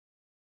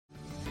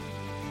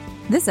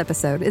This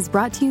episode is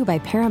brought to you by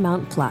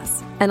Paramount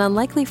Plus. An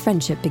unlikely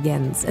friendship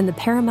begins in the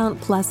Paramount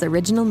Plus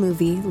original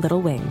movie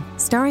Little Wing,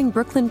 starring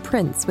Brooklyn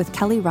Prince with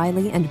Kelly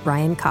Riley and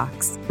Brian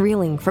Cox.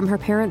 Reeling from her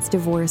parents'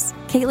 divorce,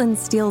 Caitlin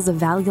steals a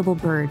valuable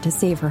bird to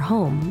save her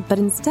home, but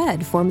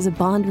instead forms a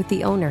bond with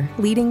the owner,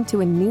 leading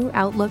to a new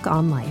outlook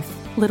on life.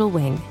 Little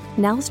Wing,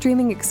 now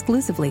streaming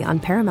exclusively on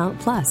Paramount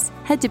Plus.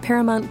 Head to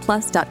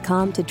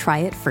ParamountPlus.com to try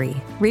it free.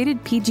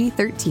 Rated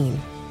PG-13.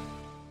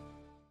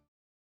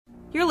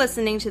 You're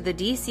listening to the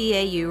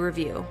DCAU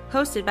Review,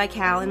 hosted by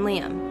Cal and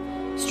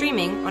Liam.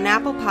 Streaming on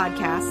Apple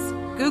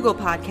Podcasts, Google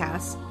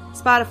Podcasts,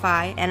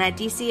 Spotify, and at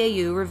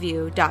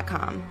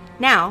DCAUreview.com.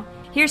 Now,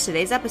 here's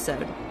today's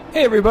episode.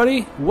 Hey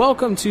everybody,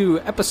 welcome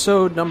to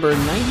episode number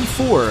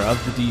 94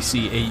 of the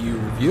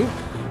DCAU Review.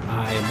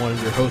 I am one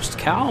of your hosts,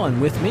 Cal, and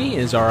with me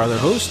is our other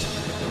host,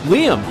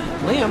 Liam.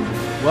 Liam,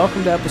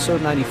 welcome to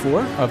episode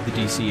 94 of the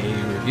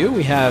DCAU Review.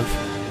 We have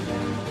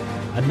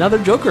another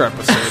Joker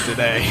episode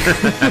today.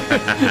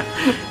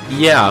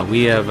 Yeah,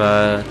 we have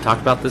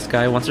talked about this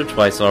guy once or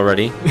twice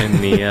already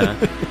in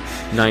the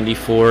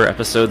 94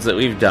 episodes that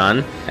we've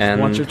done.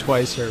 And once or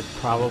twice or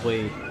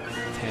probably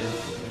 10.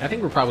 I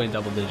think we're probably in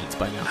double digits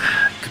by now.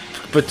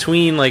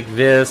 Between like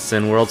this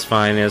and World's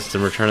Finest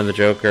and Return of the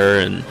Joker,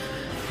 and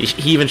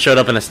he even showed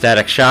up in a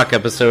Static Shock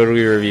episode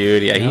we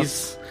reviewed. Yeah, yep.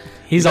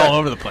 He's all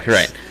over the place.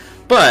 Right.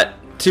 But,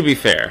 to be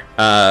fair,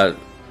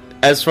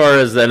 as far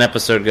as an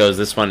episode goes,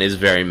 this one is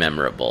very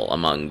memorable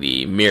among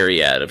the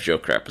myriad of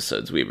Joker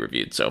episodes we've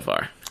reviewed so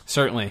far.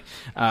 Certainly.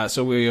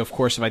 So we, of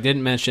course, if I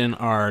didn't mention,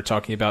 are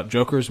talking about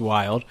Joker's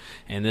Wild,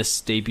 and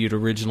this debuted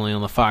originally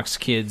on the Fox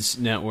Kids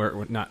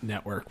network, not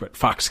network, but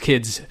Fox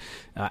Kids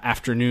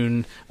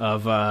afternoon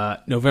of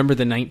November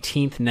the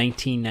 19th,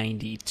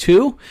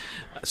 1992.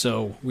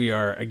 So we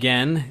are,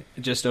 again,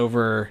 just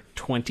over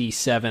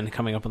 27,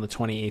 coming up on the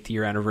 28th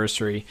year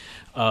anniversary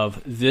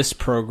of this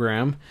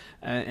program.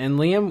 And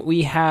Liam,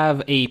 we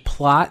have a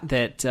plot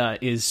that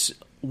is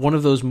one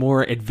of those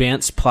more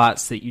advanced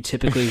plots that you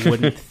typically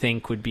wouldn't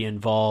think would be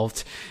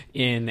involved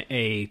in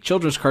a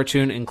children's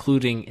cartoon,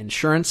 including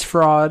insurance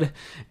fraud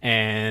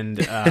and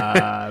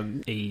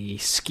a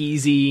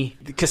skeezy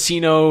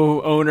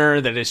casino owner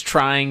that is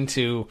trying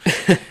to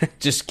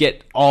just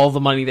get all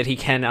the money that he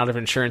can out of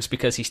insurance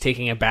because he's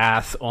taking a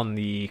bath on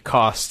the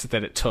cost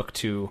that it took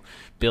to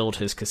build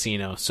his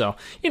casino. So,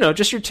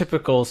 just your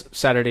typical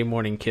Saturday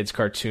morning kids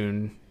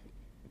cartoon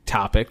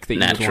topic that you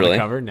want to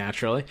cover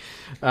naturally.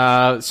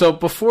 So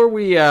before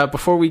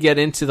we get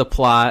into the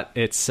plot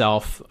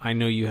itself, I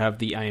know you have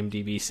the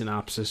IMDb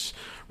synopsis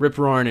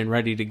rip-roaring and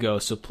ready to go.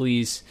 So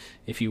please,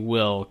 if you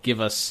will, give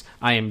us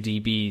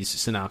IMDb's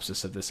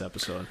synopsis of this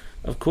episode.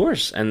 Of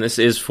course, and this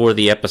is for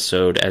the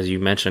episode, as you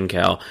mentioned,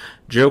 Cal,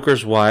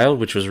 Joker's Wild,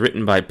 which was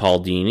written by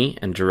Paul Dini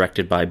and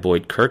directed by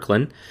Boyd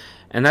Kirkland,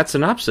 and that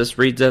synopsis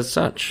reads as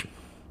such.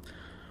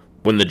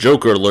 When the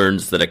Joker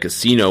learns that a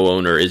casino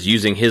owner is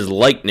using his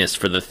likeness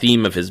for the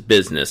theme of his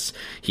business,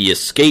 he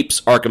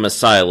escapes Arkham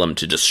Asylum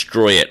to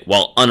destroy it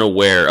while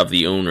unaware of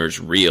the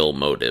owner's real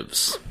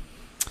motives.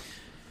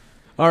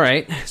 All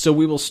right, so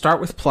we will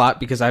start with plot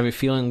because I have a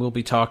feeling we'll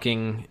be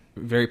talking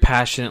very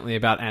passionately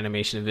about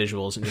animation and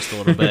visuals in just a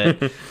little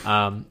bit.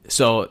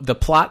 So the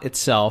plot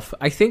itself,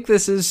 I think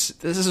this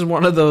is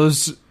one of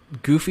those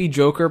goofy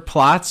Joker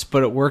plots,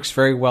 but it works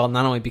very well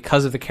not only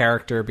because of the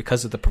character,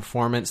 because of the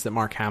performance that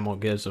Mark Hamill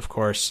gives, of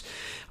course,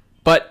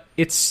 but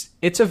it's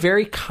a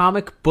very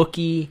comic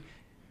booky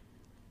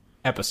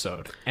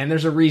episode, and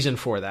there's a reason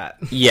for that.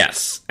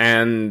 Yes,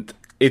 and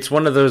it's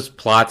one of those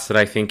plots that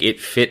I think it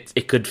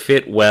could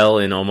fit well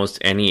in almost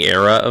any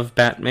era of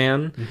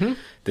Batman. Mm-hmm.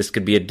 This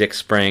could be a Dick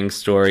Sprang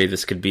story,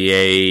 this could be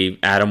a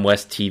Adam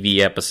West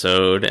TV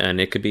episode,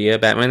 and it could be a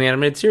Batman the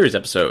Animated Series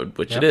episode,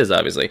 which It is,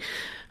 obviously.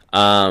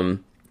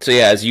 So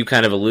yeah, as you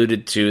kind of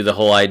alluded to, the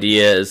whole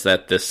idea is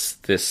that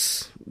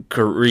this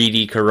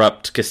greedy,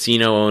 corrupt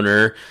casino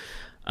owner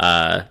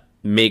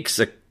makes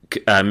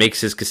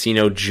his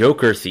casino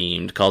Joker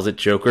themed, calls it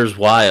Joker's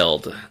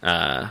Wild.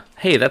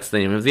 Hey, that's the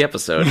name of the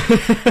episode,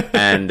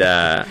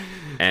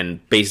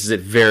 and bases it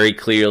very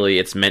clearly.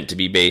 It's meant to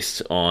be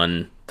based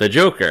on the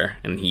Joker,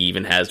 and he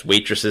even has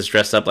waitresses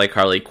dressed up like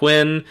Harley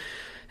Quinn.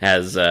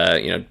 Has,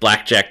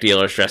 blackjack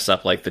dealers dressed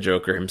up like the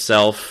Joker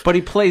himself. But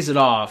he plays it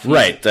off.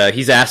 Right.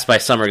 He's asked by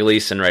Summer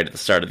Gleason right at the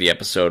start of the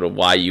episode of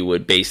why you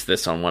would base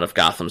this on one of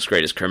Gotham's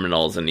greatest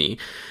criminals, and he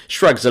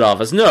shrugs it off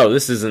as, no,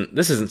 this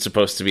isn't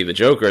supposed to be the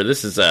Joker.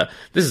 This is a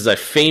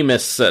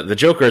famous, the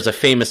Joker is a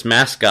famous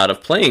mascot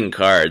of playing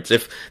cards.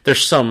 If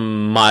there's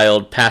some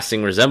mild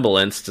passing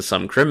resemblance to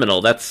some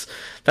criminal, that's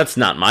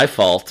not my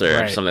fault,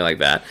 or something like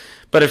that.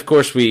 But of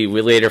course we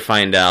later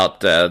find out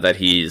that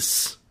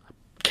he's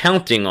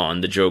counting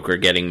on the Joker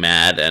getting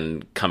mad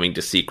and coming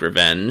to seek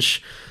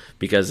revenge,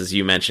 because as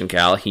you mentioned,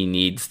 Cal, he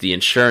needs the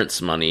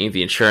insurance money.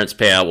 The insurance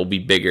payout will be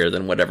bigger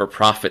than whatever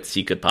profits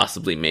he could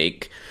possibly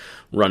make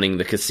running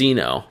the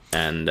casino,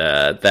 and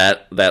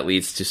that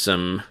leads to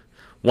some,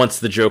 once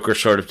the Joker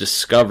sort of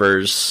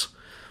discovers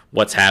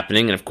what's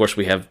happening, and of course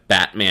we have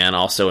Batman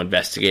also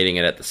investigating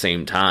it at the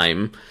same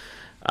time,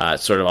 it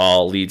sort of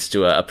all leads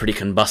to a pretty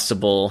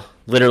combustible,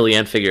 literally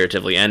and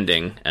figuratively,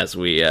 ending as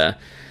we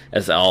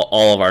as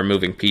all of our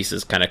moving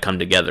pieces kind of come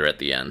together at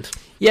the end.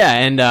 Yeah,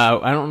 and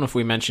I don't know if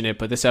we mentioned it,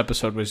 but this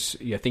episode was,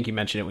 I think you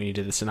mentioned it when you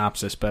did the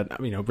synopsis, but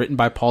written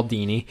by Paul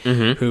Dini,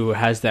 who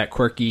has that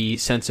quirky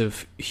sense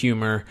of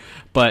humor,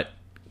 but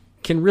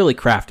can really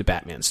craft a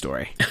Batman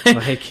story.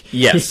 Like,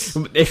 yes.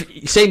 If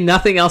you say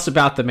nothing else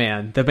about the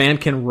man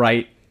can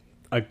write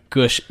a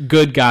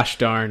good gosh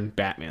darn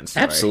Batman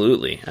story.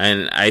 Absolutely.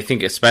 And I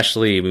think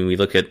especially when we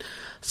look at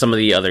some of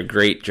the other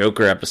great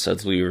Joker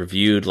episodes we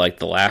reviewed, like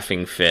The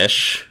Laughing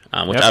Fish,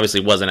 which obviously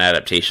was an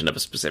adaptation of a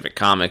specific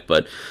comic,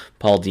 but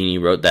Paul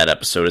Dini wrote that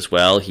episode as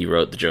well. He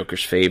wrote The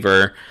Joker's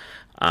Favor.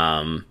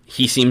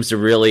 He seems to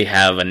really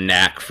have a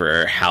knack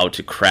for how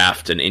to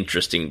craft an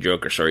interesting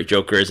Joker story.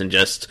 Joker isn't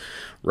just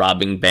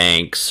robbing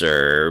banks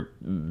or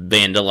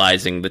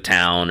vandalizing the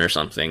town or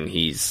something.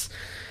 He's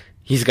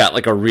got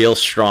like a real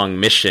strong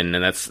mission,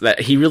 and that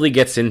he really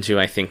gets into,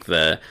 I think,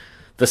 the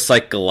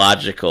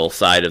psychological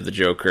side of the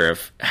Joker,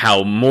 of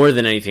how more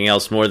than anything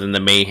else, more than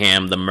the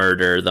mayhem, the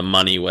murder, the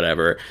money,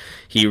 whatever,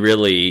 he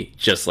really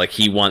just like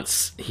he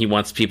wants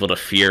people to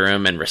fear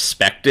him and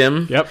respect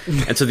him. Yep.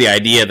 And so the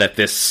idea that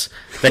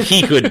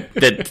he could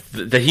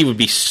that he would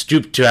be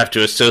stooped to have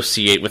to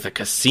associate with a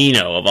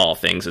casino of all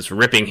things is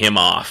ripping him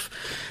off.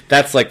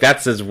 That's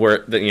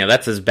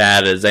as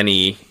bad as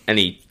any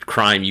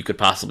crime you could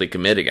possibly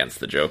commit against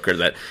the Joker.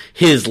 That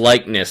his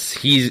likeness,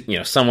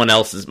 someone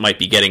else might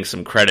be getting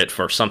some credit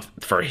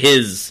for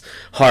his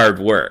hard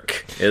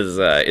work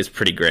is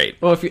pretty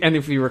great. Well,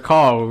 if you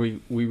recall,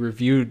 we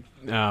reviewed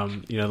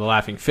The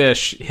Laughing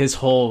Fish. His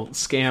whole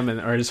scam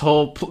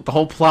the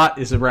whole plot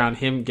is around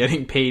him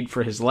getting paid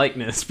for his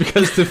likeness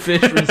because the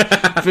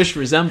fish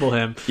resemble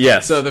him.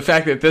 Yes. So the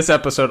fact that this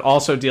episode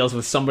also deals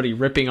with somebody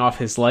ripping off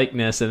his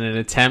likeness in an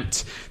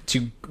attempt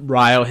to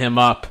rile him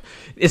up,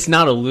 it's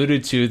not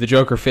alluded to. The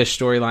Joker Fish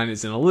storyline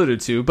isn't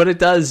alluded to, but it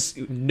does.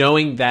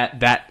 Knowing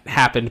that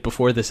happened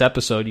before this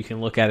episode, you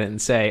can look at it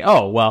and say,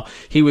 "Oh, well,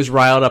 he was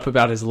riled up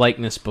about his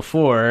likeness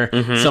before,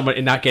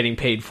 somebody not getting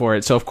paid for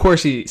it. So of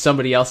course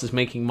somebody else is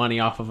making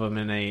money off of him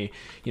at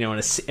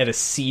a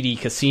seedy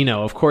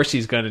casino. Of course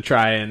he's going to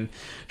try and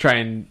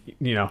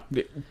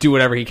do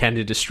whatever he can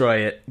to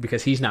destroy it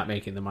because he's not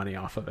making the money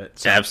off of it."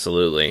 So.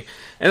 Absolutely,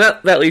 and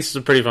that leads to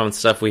some pretty fun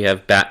stuff. We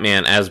have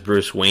Batman as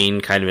Bruce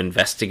Wayne, kind of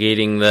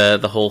investigating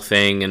the whole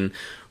thing, and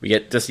we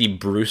get to see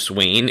Bruce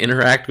Wayne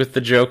interact with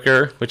the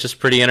Joker, which is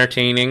pretty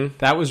entertaining.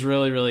 That was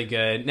really, really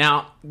good.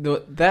 Now,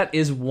 that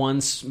is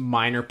one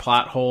minor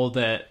plot hole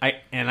that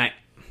I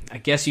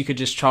guess you could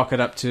just chalk it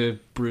up to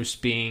Bruce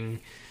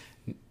being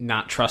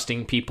not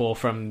trusting people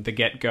from the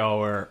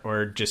get-go,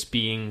 or just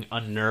being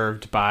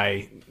unnerved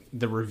by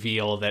the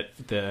reveal that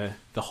the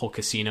whole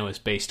casino is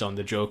based on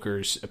the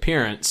Joker's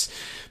appearance.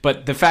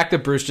 But the fact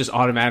that Bruce just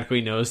automatically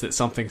knows that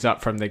something's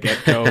up from the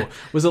get-go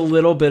was a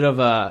little bit of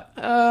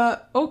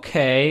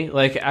okay.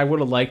 Like, I would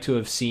have liked to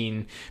have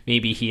seen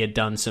maybe he had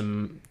done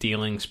some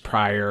dealings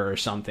prior or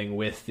something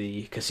with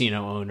the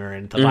casino owner,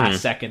 and at the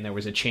last second there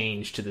was a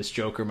change to this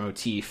Joker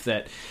motif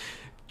that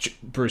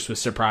Bruce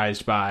was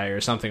surprised by or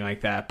something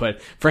like that.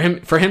 But for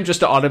him just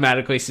to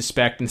automatically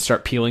suspect and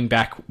start peeling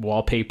back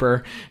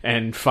wallpaper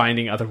and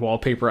finding other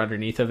wallpaper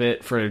underneath of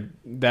it, for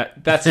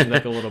that seemed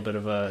like a little bit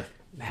of a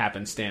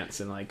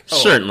happenstance, and like, oh,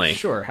 certainly,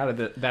 sure, how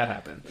did that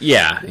happen?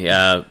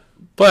 Yeah.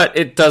 But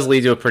it does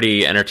lead to a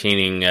pretty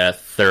entertaining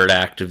third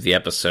act of the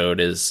episode.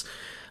 Is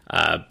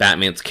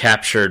Batman's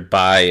captured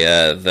by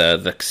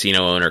the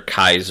casino owner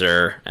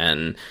Kaiser,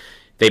 and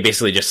they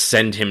basically just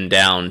send him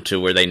down to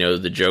where they know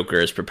the Joker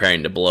is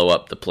preparing to blow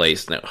up the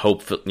place. And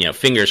hope,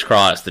 fingers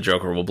crossed, the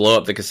Joker will blow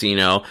up the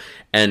casino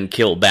and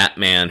kill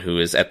Batman, who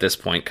is at this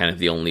point kind of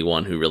the only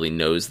one who really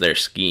knows their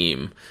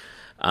scheme.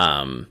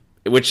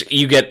 Which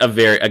you get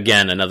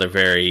another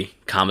very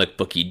comic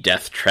booky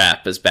death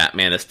trap, as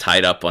Batman is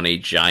tied up on a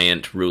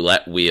giant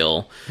roulette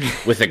wheel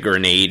with a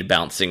grenade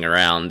bouncing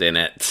around in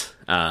it.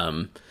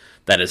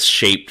 That is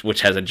shaped,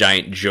 which has a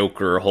giant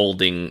Joker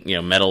holding,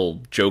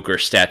 metal Joker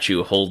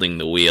statue holding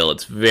the wheel.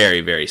 It's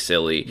very, very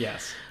silly.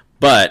 Yes.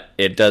 But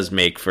it does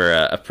make for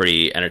a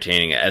pretty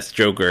entertaining, as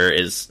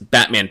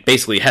Batman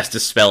basically has to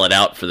spell it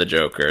out for the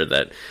Joker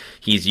that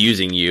he's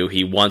using you.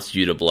 He wants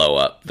you to blow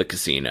up the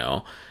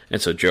casino.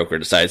 And so Joker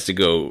decides to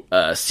go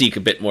seek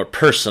a bit more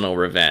personal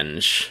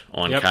revenge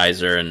on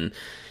Kaiser, and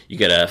you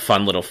get a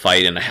fun little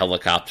fight in a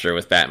helicopter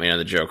with Batman and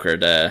the Joker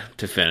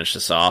to finish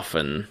this off,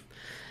 and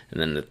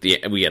then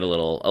we get a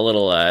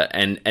little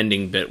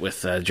ending bit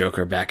with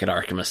Joker back at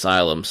Arkham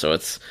Asylum. So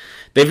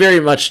they very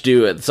much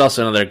do. It's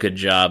also another good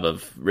job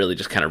of really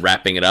just kind of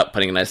wrapping it up,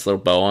 putting a nice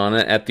little bow on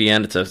it at the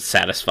end. It's a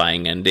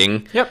satisfying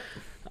ending. Yep.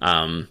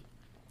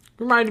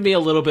 Reminded me a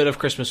little bit of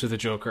Christmas with the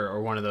Joker,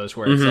 or one of those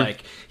where it's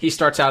like he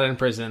starts out in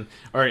prison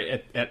or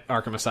at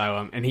Arkham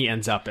Asylum, and he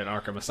ends up at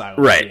Arkham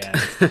Asylum, right? At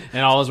the end,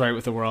 and all is right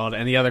with the world,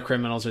 and the other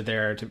criminals are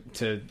there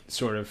to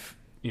sort of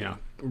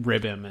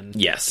rib him and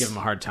give him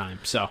a hard time.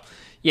 So.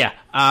 Yeah,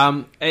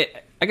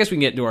 I guess we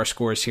can get into our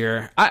scores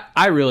here.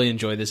 I really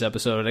enjoyed this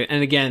episode.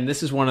 And again,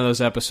 this is one of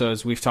those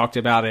episodes, we've talked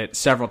about it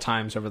several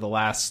times over the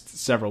last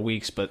several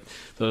weeks, but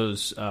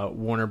those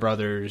Warner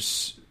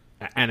Brothers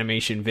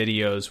animation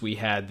videos, we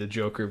had the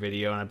Joker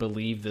video, and I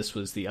believe this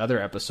was the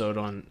other episode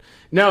on...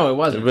 No, it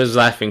wasn't. It was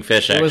Laughing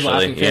Fish, actually. It was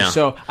Laughing Fish. Yeah.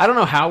 So I don't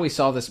know how we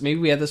saw this. Maybe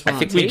we had this one I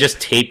think we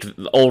just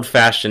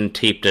old-fashioned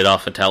taped it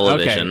off of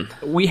television.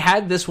 Okay. We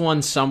had this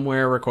one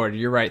somewhere recorded.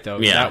 You're right, though.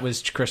 Yeah. That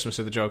was Christmas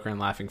with the Joker and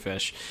Laughing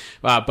Fish.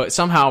 But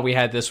somehow we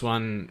had this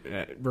one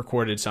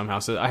recorded somehow.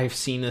 So I've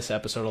seen this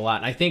episode a lot.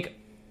 And I think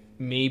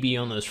maybe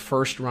on those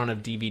first run of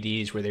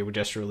DVDs where they were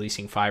just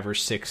releasing 5 or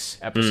 6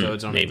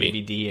 episodes on maybe. a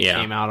DVD, it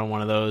came out on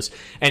one of those.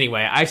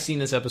 Anyway, I've seen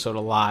this episode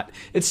a lot.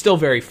 It's still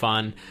very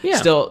fun. Yeah.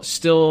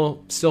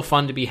 Still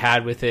fun to be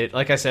had with it.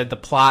 Like I said, the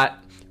plot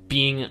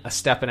being a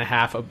step and a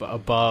half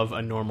above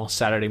a normal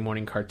Saturday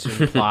morning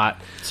cartoon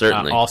plot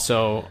certainly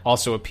also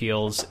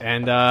appeals.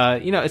 And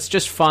it's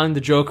just fun. The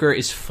Joker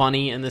is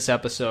funny in this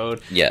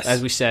episode. Yes,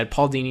 as we said,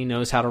 Paul Dini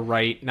knows how to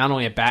write not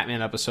only a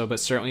Batman episode but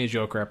certainly a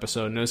Joker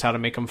episode. Knows how to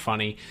make them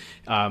funny.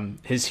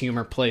 His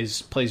humor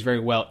plays very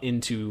well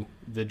into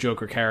the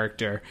Joker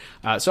character.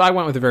 So I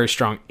went with a very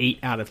strong 8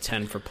 out of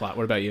 10 for plot.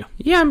 What about you?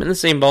 Yeah, I'm in the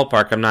same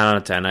ballpark. I'm 9 out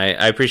of 10.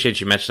 I appreciate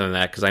you mentioning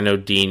that because I know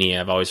Dini,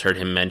 I've always heard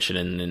him mention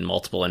in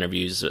multiple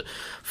interviews,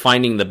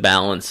 finding the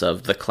balance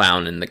of the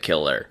clown and the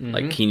killer. Mm-hmm.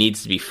 Like, he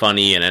needs to be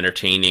funny and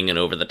entertaining and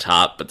over the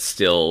top, but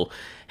still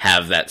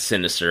have that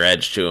sinister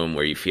edge to him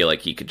where you feel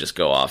like he could just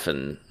go off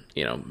and,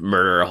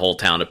 murder a whole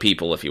town of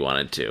people if he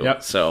wanted to.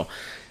 Yep. So...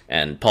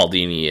 And Paul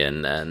Dini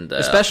and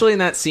especially in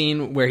that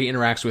scene where he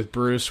interacts with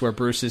Bruce, where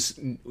Bruce is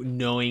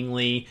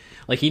knowingly,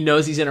 like, he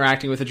knows he's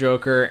interacting with the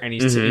Joker, and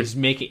he's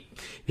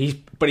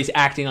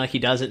acting like he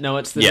doesn't know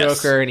it's the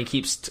Joker, and he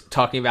keeps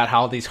talking about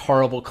how these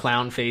horrible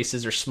clown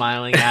faces are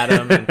smiling at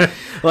him, and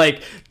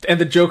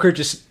the Joker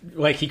just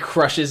he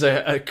crushes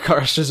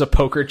a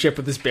poker chip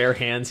with his bare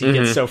hands. He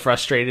gets so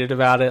frustrated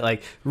about it.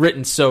 Like,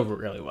 written so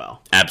really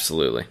well.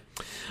 Absolutely.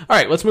 All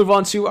right, let's move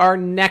on to our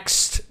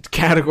next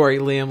category,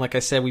 Liam. Like I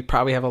said, we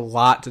probably have a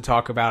lot to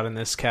talk about in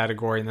this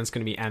category, and that's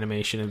going to be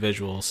animation and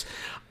visuals.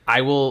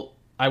 I will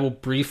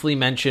briefly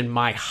mention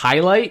my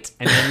highlight,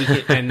 and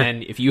then and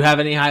then if you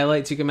have any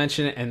highlights, you can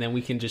mention it, and then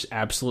we can just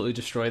absolutely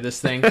destroy this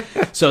thing.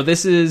 So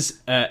this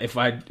is, if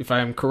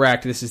I'm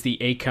correct, this is the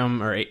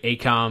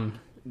ACOM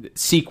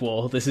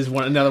sequel. This is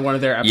another one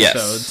of their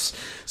episodes.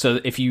 Yes. So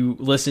if you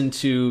listen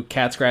to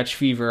Cat Scratch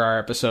Fever, our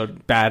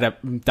episode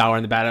Dollar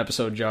in the Bad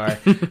Episode Jar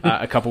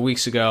a couple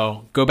weeks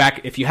ago, go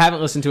back. If you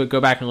haven't listened to it, go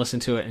back and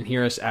listen to it and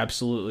hear us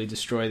absolutely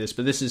destroy this.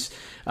 But this is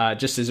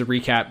just as a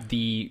recap,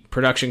 the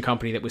production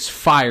company that was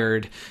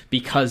fired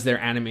because their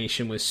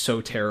animation was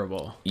so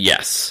terrible.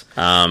 Yes.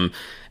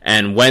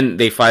 And when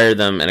they fired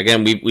them, and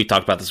again, we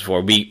talked about this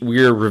before,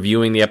 we're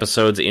reviewing the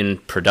episodes in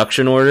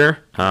production order.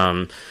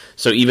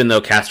 So even though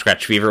Cat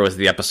Scratch Fever was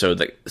the episode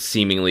that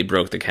seemingly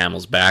broke the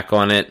camel's back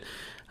on it,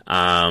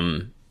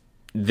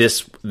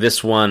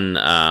 this one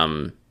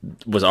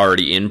was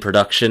already in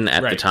production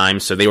at the time,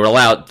 so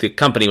the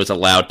company was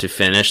allowed to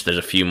finish. There's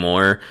a few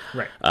more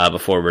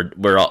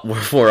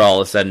before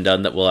all is said and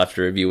done that we'll have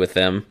to review with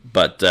them.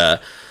 But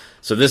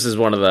so this is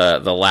one of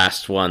the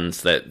last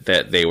ones that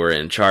they were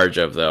in charge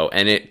of, though.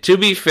 And to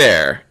be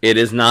fair, it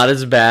is not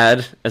as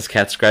bad as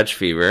Cat Scratch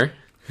Fever.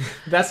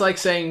 That's like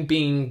saying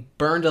being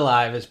burned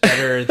alive is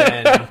better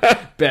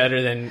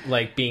than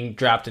like being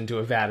dropped into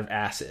a vat of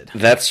acid.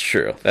 That's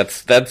true.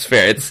 That's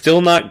fair. It's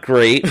still not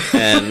great,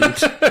 and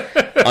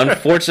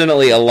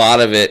unfortunately, a lot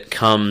of it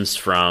comes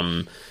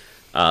from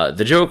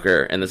the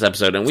Joker in this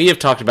episode. And we have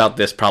talked about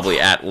this probably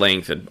at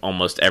length in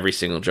almost every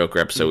single Joker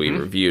episode we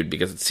reviewed,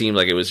 because it seemed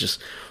like it was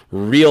just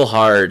real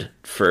hard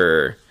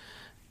for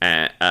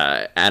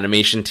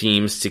animation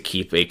teams to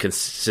keep a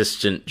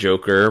consistent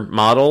Joker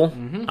model.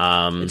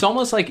 It's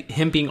almost like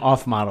him being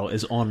off model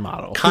is on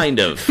model. Kind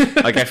of.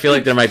 Like, I feel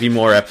like there might be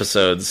more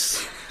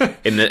episodes,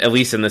 at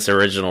least in this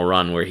original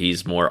run, where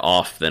he's more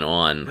off than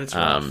on. That's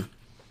rough.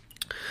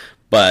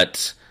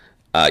 But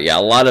a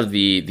lot of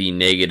the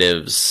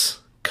negatives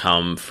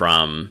come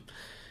from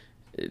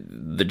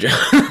the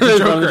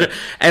Joker.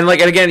 And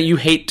again, you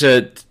hate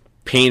to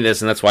paint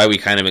this, and that's why we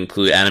kind of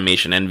include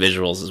animation and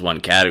visuals as one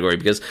category,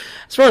 because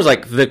as far as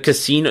the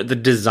casino, the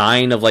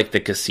design of the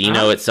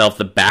casino itself,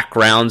 the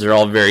backgrounds are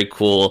all very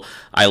cool.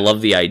 I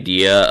love the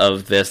idea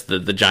of this, the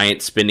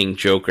giant spinning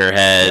Joker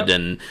head,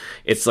 and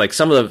it's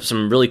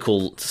some really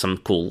cool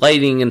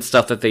lighting and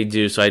stuff that they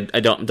do. So I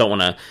don't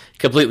want to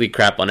completely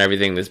crap on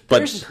everything.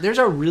 But there's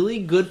a really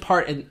good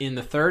part in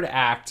the third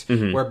act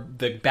where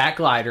the bat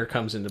glider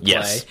comes into play.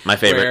 Yes, my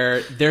favorite.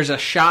 Where there's a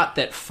shot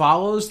that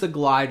follows the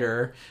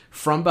glider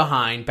from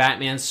behind.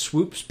 Batman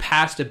swoops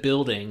past a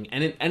building,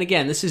 and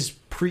again, this is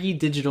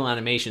pre-digital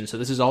animation, so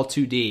this is all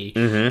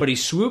 2D. But he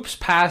swoops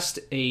past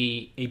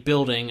a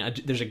building.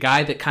 There's a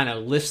guy that kind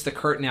of lifts the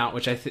curtain out,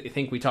 which I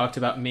think we talked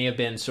about may have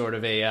been sort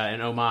of an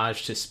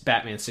homage to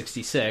Batman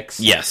 66.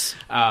 Yes.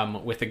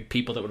 With the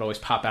people that would always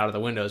pop out of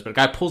the windows. But a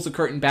guy pulls the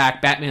curtain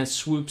back, Batman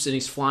swoops, and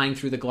he's flying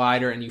through the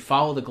glider, and you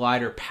follow the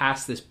glider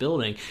past this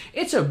building.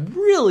 It's a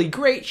really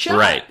great shot.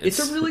 Right.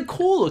 It's a really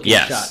cool looking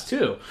shot,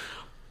 too.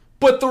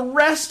 But the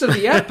rest of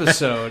the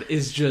episode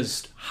is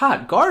just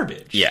hot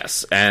garbage.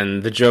 Yes,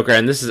 and the Joker,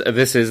 and this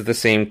is the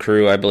same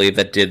crew, I believe,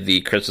 that did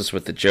the Christmas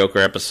with the Joker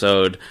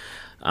episode,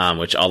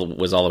 which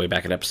was all the way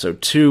back in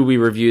episode 2. We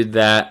reviewed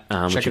that.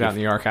 Check it out in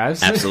the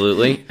archives.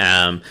 Absolutely.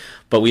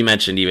 But we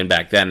mentioned even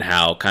back then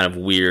how kind of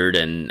weird,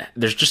 and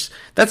that's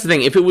the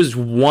thing. If it was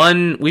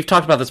one, we've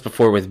talked about this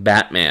before with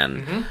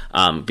Batman,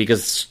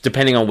 because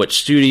depending on which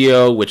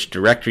studio, which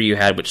director you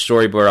had, which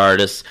storyboard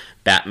artist,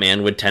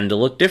 Batman would tend to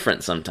look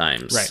different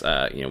sometimes.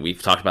 Right.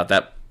 We've talked about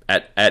that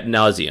at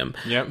nauseum.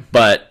 Yep.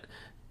 But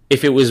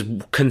if it was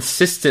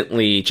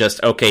consistently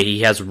just, okay,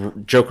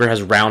 Joker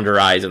has rounder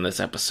eyes in this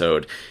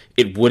episode,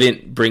 it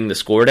wouldn't bring the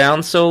score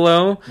down so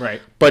low.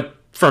 Right. But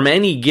from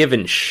any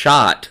given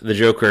shot, the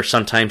Joker,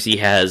 sometimes he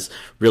has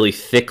really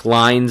thick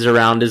lines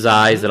around his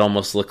eyes that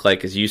almost look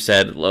like, as you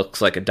said, it looks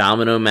like a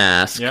domino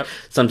mask. Yep.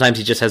 Sometimes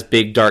he just has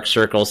big dark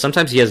circles.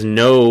 Sometimes he has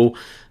no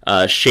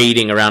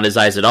shading around his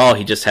eyes at all.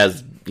 He just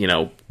has,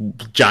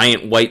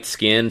 giant white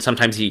skin.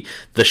 Sometimes the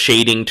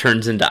shading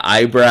turns into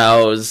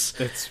eyebrows.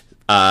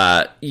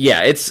 And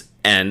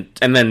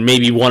then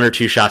maybe one or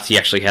two shots he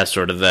actually has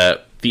sort of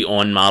the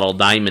on-model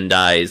diamond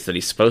eyes that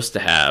he's supposed to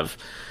have.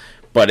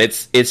 But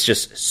it's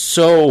just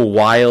so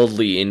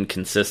wildly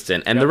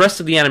inconsistent. And the rest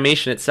of the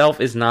animation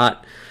itself is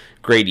not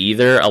great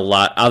either. A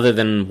lot, other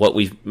than what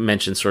we've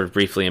mentioned sort of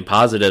briefly in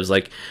positives,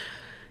 like,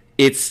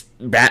 it's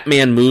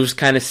Batman moves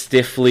kind of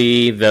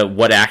stiffly.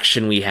 What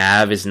action we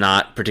have is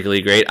not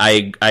particularly great.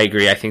 I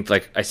agree. I think,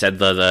 like I said,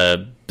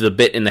 the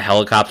bit in the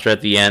helicopter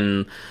at the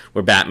end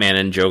where Batman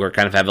and Joker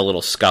kind of have a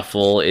little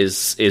scuffle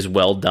is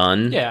well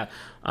done. Yeah.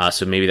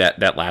 So maybe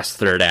that last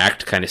third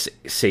act kind of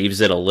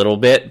saves it a little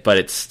bit, but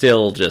it's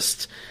still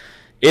just,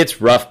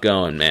 it's rough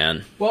going,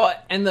 man. Well,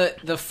 and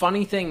the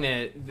funny thing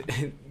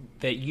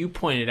that you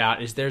pointed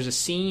out is there's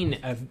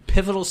a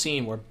pivotal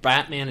scene where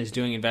Batman is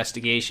doing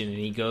investigation, and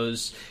he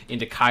goes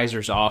into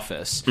Kaiser's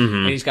office,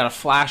 and he's got a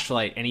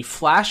flashlight, and he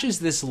flashes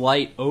this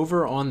light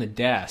over on the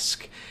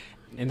desk,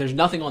 and there's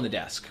nothing on the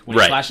desk when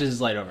he flashes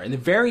his light over. In the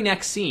very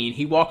next scene,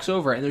 he walks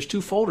over, and there's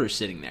 2 folders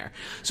sitting there.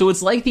 So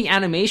it's like the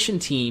animation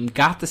team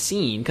got the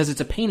scene, because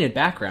it's a painted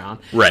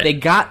background. Right. They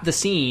got the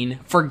scene,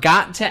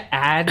 forgot to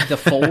add the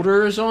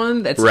folders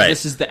on.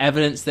 This is the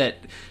evidence that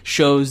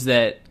shows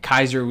that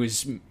Kaiser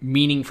was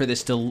meaning for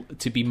this to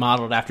be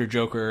modeled after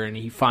Joker, and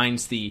he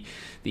finds the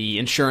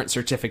insurance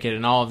certificate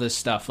and all of this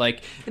stuff.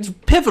 Like, it's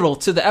pivotal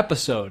to the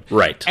episode.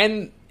 Right.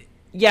 And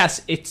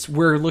yes,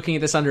 we're looking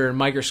at this under a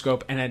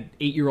microscope, and an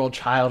 8-year-old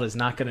child is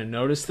not going to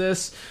notice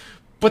this.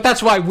 But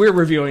that's why we're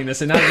reviewing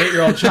this, and not an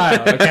 8-year-old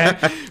child, okay?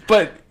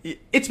 But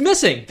it's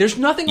missing. There's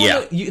nothing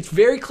on it's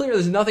very clear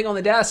there's nothing on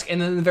the desk,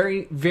 and then in the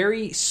very,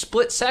 very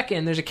split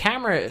second, there's a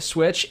camera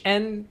switch,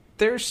 and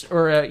there's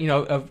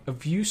a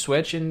view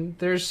switch, and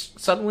there's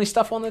suddenly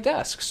stuff on the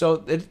desk. So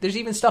there's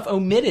even stuff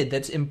omitted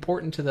that's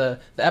important to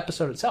the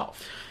episode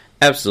itself.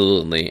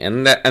 Absolutely,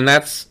 and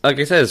that's, like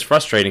I said, it's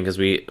frustrating because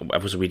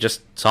we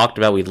just talked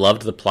about, we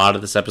loved the plot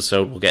of this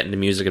episode. We'll get into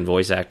music and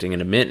voice acting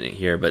in a minute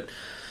here, but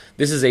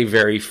this is a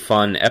very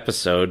fun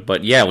episode.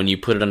 But yeah, when you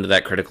put it under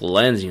that critical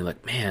lens, and you're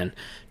like, man,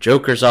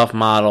 Joker's off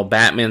model,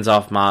 Batman's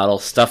off model,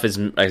 stuff is,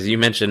 as you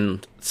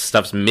mentioned,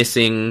 stuff's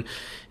missing,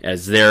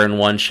 as there in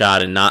one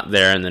shot and not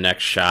there in the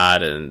next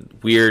shot, and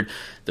weird.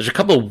 There's a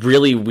couple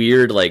really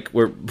weird, like,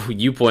 where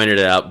you pointed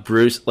it out,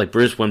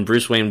 when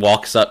Bruce Wayne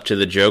walks up to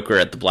the Joker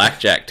at the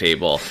blackjack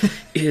table,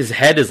 his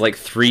head is like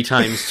 3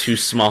 times too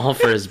small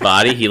for his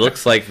body. He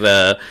looks like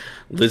the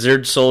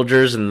lizard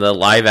soldiers in the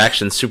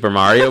live-action Super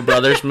Mario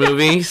Brothers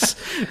movies.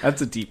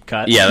 That's a deep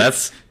cut. Yeah,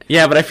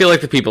 but I feel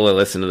like the people that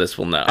listen to this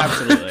will know.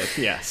 Absolutely,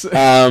 yes.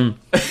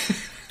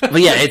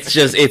 But yeah, it's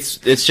just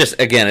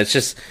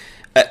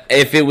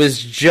if it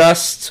was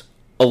just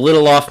a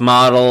little off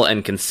model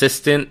and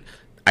consistent,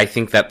 I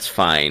think that's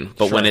fine.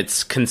 But when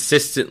it's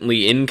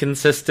consistently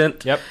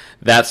inconsistent,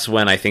 that's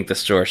when I think the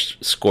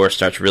score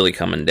starts really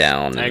coming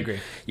down. I agree.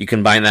 You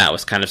combine that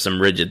with kind of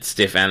some rigid,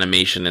 stiff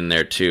animation in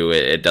there too.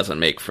 It doesn't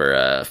make for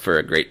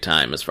a great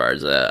time as far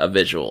as a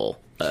visual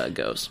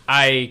goes.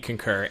 I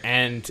concur,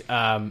 and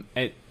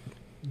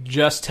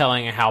just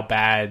telling how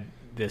bad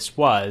this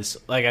was,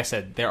 like I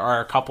said, there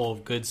are a couple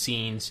of good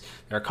scenes,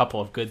 there are a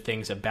couple of good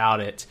things about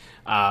it,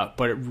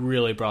 but it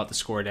really brought the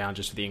score down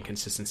just for the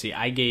inconsistency.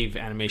 I gave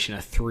animation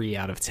a 3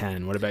 out of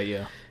 10. What about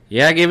you?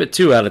 Yeah, I gave it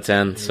 2 out of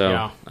 10.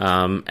 So,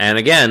 and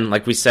again,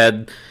 like we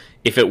said,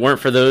 if it weren't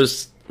for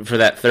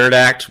that third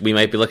act, we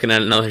might be looking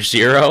at another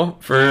 0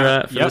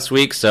 for this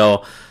week.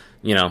 So,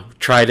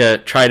 try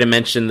to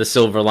mention the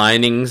silver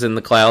linings in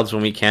the clouds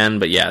when we can,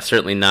 but yeah,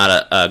 certainly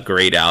not a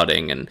great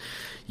outing. And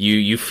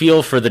you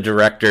feel for the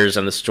directors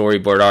and the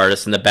storyboard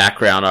artists and the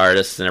background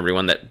artists and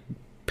everyone that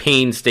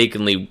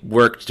painstakingly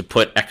worked to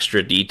put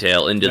extra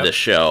detail into the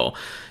show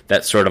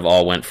that sort of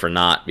all went for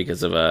naught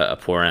because of a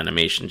poor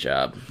animation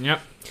job.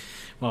 Yep.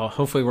 Well,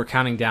 hopefully we're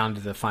counting down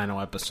to the final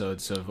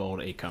episodes of Old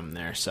Acom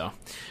there. So,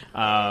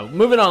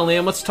 moving on,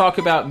 Liam, let's talk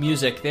about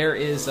music. There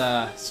is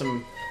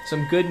some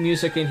good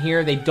music in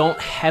here. They don't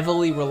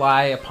heavily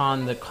rely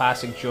upon the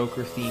classic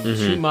Joker theme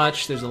too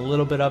much. There's a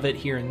little bit of it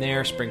here and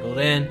there sprinkled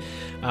in.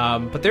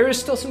 But there is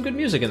still some good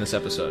music in this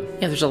episode.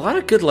 Yeah, there's a lot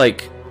of good,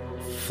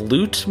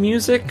 flute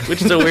music,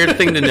 which is a weird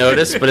thing to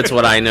notice, but it's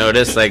what I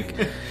noticed.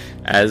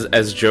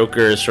 As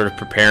Joker is sort of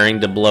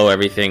preparing to blow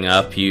everything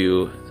up,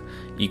 you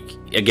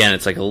again,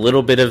 it's a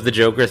little bit of the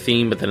Joker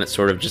theme, but then it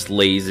sort of just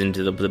lays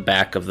into the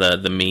back of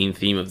the main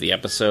theme of the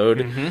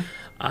episode.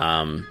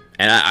 And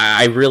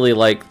I really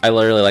liked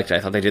it. I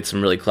thought they did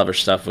some really clever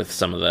stuff with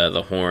some of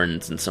the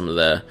horns and some of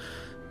the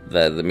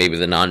maybe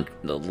the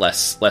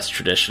less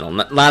traditional,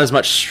 not as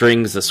much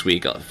strings this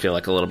week. I feel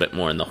like a little bit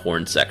more in the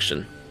horn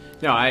section.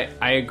 No, I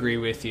agree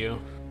with you.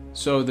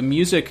 So the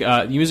music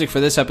for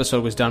this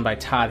episode was done by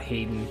Todd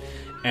Hayden,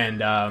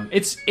 and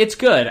it's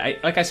good.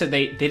 Like I said,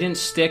 they didn't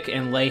stick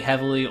and lay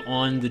heavily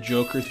on the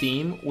Joker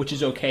theme, which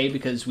is okay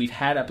because we've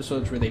had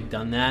episodes where they've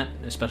done that,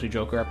 especially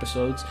Joker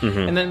episodes,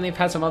 and then they've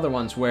had some other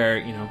ones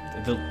where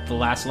the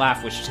last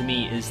laugh, which to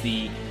me is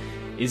the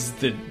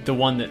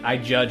one that I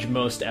judge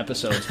most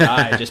episodes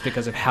by, just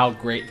because of how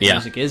great the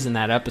music is in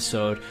that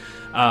episode,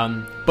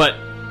 but.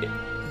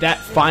 That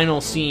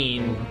final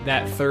scene,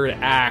 that third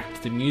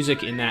act, the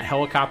music in that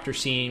helicopter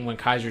scene when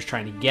Kaiser's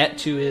trying to get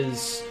to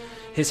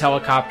his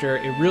helicopter,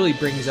 it really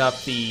brings up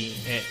the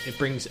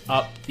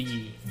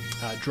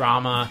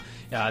drama.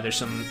 There's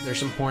some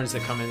horns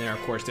that come in there.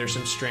 Of course, there's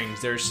some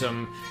strings. There's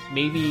some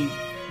maybe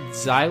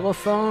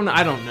xylophone.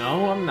 I don't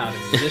know. I'm not a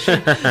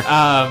musician.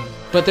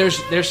 But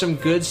there's some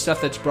good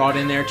stuff that's brought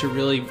in there to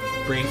really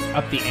bring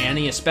up the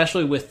ante,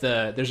 especially with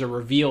there's a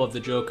reveal of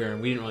the Joker,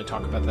 and we didn't really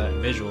talk about that in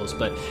visuals,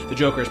 but the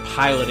Joker is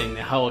piloting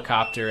the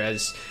helicopter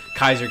as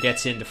Kaiser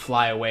gets in to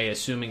fly away,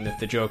 assuming that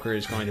the Joker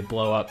is going to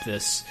blow up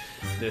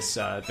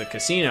the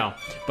casino.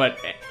 But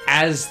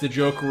as the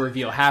Joker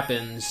reveal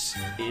happens,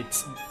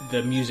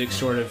 the music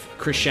sort of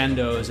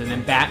crescendos, and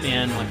then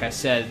Batman, like I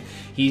said,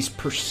 he's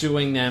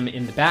pursuing them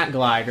in the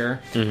Batglider,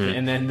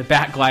 and then the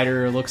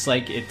Batglider looks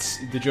like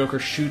the Joker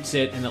shoots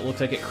it, and it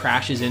looks like it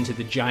crashes into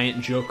the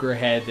giant Joker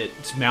head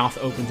that's mouth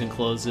opens and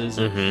closes,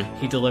 and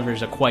he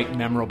delivers a quite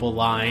memorable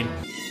line.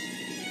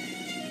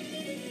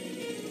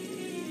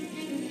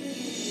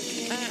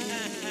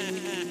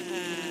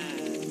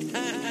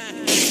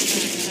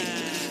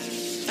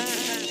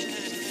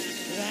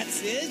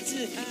 That's it.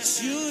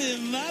 Chew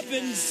him up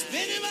and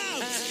spit him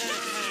out.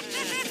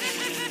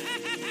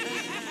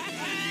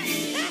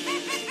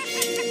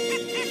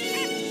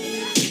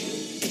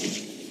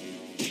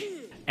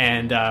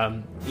 And,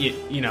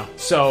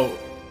 so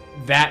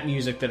that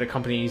music that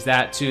accompanies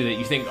that, too, that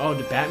you think, oh,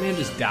 did Batman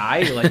just die?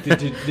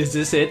 Is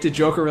this it? Did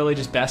Joker really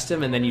just best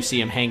him? And then you see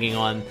him hanging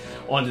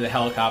onto the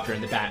helicopter,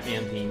 and the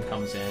Batman theme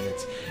comes in.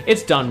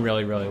 It's done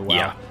really, really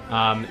well.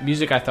 Yeah.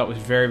 Music I thought was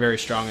very, very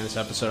strong in this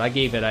episode. I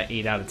gave it an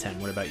 8 out of 10.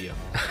 What about you?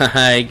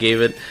 I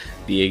gave it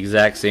the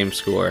exact same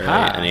score,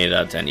 an 8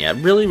 out of 10. Yeah,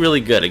 really,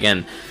 really good.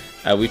 Again,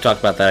 we've talked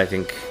about that, I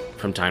think,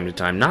 from time to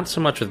time. Not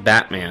so much with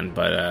Batman,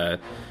 but...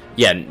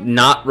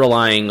 not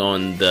relying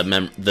on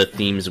the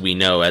themes we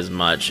know as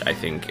much, I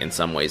think, in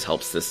some ways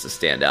helps this to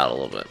stand out a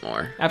little bit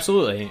more.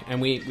 Absolutely.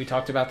 And we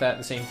talked about that,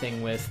 the same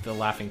thing with The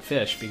Laughing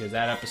Fish, because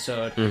that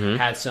episode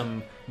had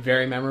some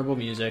very memorable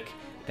music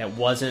that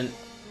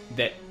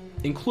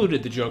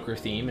included the Joker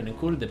theme and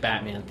included the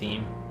Batman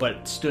theme,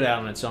 but stood out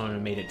on its own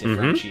and made it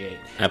differentiate.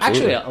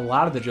 Absolutely. Actually, a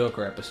lot of the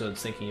Joker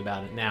episodes, thinking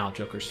about it now,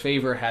 Joker's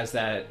Favor has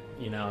that,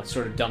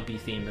 sort of dumpy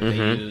theme that they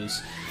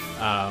use.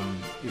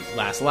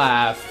 Last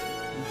Laugh,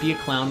 Be a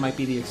Clown might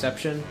be the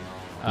exception.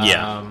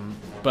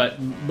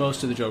 But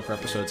most of the Joker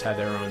episodes have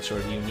their own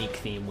sort of unique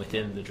theme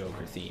within the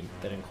Joker theme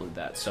that include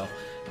that. So,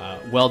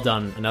 well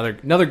done.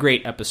 Another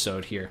great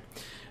episode here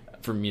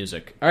for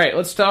music. All right,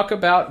 let's talk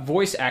about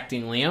voice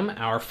acting, Liam,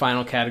 our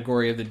final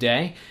category of the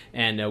day.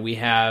 And we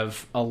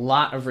have a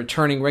lot of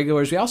returning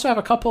regulars. We also have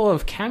a couple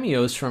of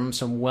cameos from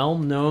some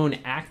well-known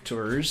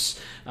actors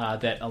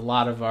that a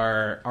lot of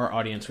our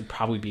audience would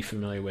probably be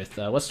familiar with.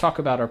 Let's talk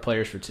about our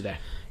players for today.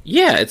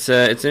 Yeah, it's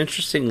an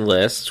interesting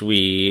list.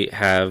 We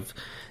have,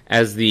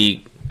 as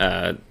the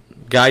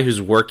guy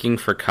who's working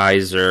for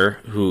Kaiser,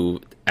 who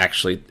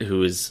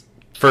is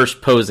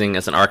first posing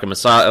as an Arkham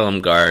Asylum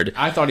guard.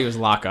 I thought he was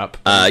Lockup.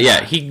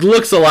 He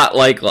looks a lot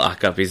like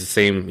Lockup. He's the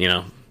same,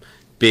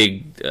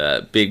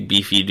 big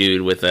beefy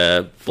dude with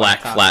a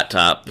black flat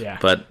top. Yeah.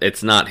 But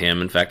it's not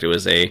him. In fact, it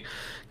was a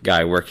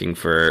guy working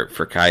for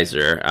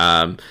Kaiser.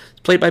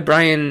 It's played by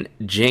Brian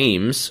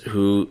James,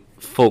 who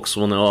folks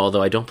will know,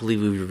 although I don't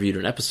believe we've reviewed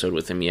an episode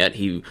with him yet,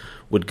 he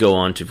would go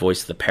on to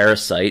voice the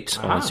Parasite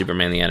on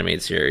Superman the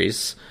Animated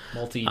Series.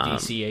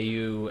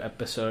 Multi-DCAU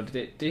episode.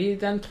 Did he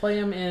then play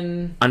him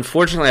in...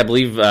 Unfortunately, I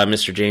believe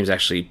Mr. James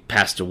actually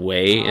passed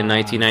away in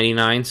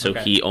 1999, so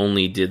he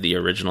only did the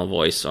original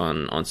voice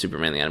on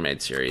Superman the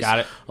Animated Series. Got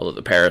it. Although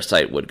the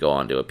Parasite would go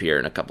on to appear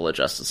in a couple of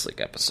Justice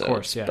League episodes. Of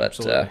course, yeah, but,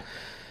 absolutely.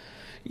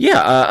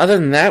 Other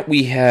than that,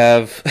 we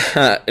have...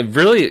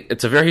 really,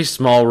 it's a very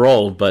small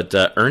role, but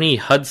Ernie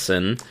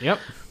Hudson... Yep.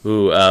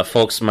 Who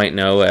folks might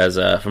know as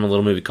from a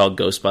little movie called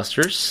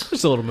Ghostbusters.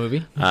 Just a little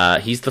movie.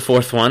 He's the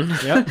fourth one.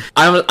 Yep.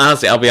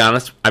 Honestly, I'll be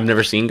honest, I've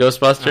never seen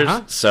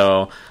Ghostbusters,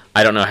 so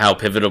I don't know how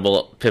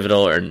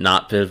pivotal or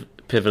not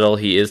pivotal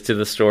he is to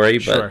the story,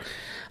 but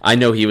I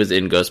know he was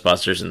in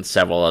Ghostbusters and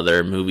several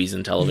other movies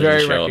and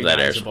television show of that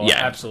era.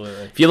 Yeah,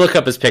 absolutely. If you look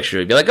up his picture,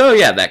 you'd be like, oh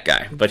yeah, that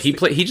guy. But he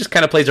just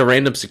kind of plays a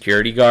random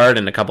security guard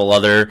and a couple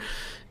other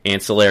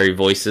ancillary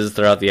voices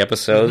throughout the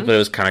episodes, but it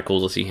was kind of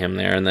cool to see him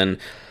there. And then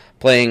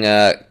playing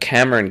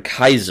Cameron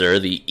Kaiser,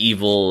 the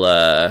evil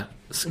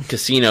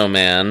casino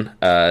man,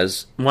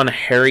 is one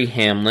Harry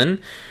Hamlin,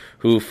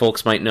 who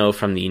folks might know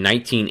from the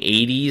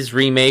 1980s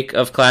remake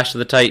of Clash of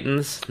the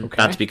Titans,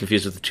 not to be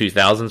confused with the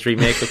 2000s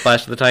remake of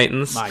Clash of the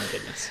Titans. My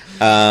goodness.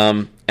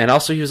 And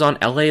also he was on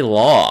L.A.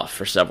 Law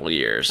for several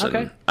years,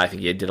 and I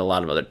think he did a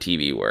lot of other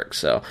TV work.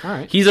 So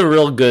he's a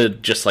real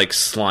good, just like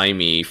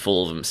slimy,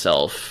 full of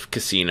himself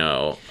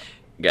casino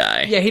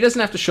guy. Yeah, he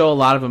doesn't have to show a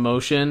lot of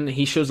emotion.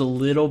 He shows a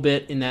little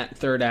bit in that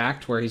third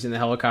act where he's in the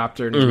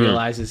helicopter and he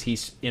realizes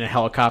he's in a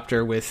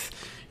helicopter with,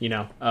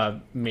 a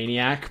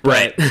maniac.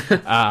 But,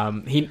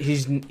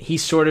 he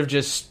sort of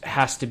just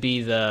has to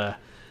be the,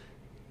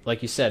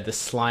 like you said, the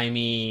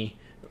slimy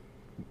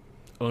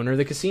owner of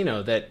the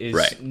casino that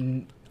is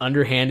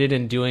underhanded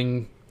and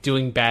doing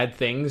bad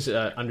things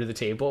under the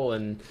table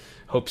and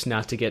hopes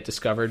not to get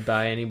discovered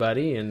by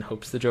anybody and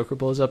hopes the Joker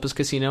blows up his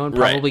casino and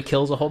probably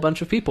kills a whole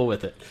bunch of people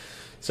with it.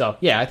 So,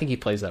 yeah, I think he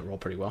plays that role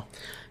pretty well.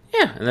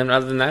 Yeah, and then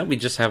other than that, we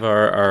just have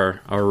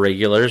our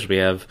regulars. We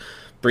have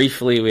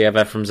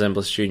Ephraim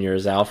Zimbalist Jr.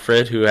 as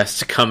Alfred, who has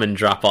to come and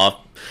drop off.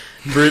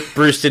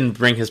 Bruce didn't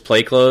bring his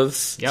play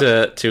clothes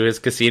to his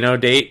casino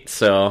date,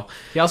 so...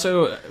 He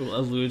also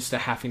alludes to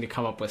having to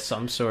come up with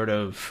some sort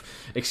of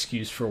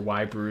excuse for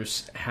why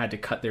Bruce had to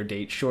cut their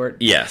date short.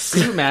 Yes.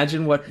 Can you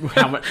imagine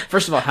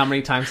first of all, how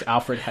many times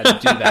Alfred had to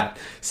do that?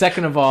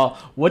 Second of all,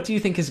 what do you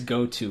think his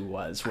go-to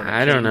was when it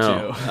I don't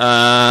know.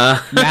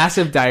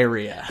 Massive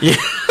diarrhea. Yeah.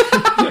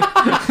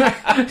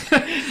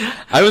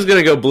 I was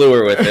gonna go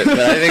bluer with it, but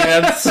I think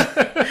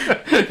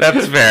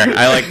that's fair.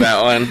 I like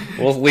that one.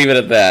 We'll leave it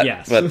at that.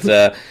 Yes. But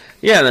and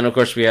then of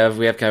course we have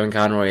Kevin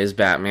Conroy as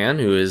Batman,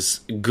 who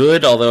is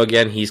good, although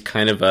again he's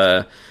kind of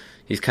the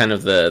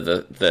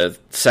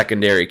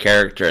secondary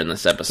character in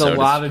this episode. It's a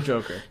lot of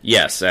Joker.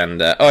 Yes,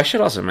 and I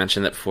should also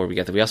mention that before we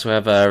get there, we also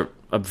have a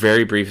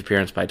very brief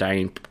appearance by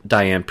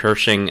Diane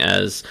Pershing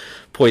as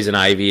Poison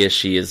Ivy, as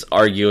she is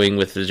arguing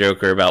with the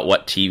Joker about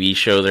what TV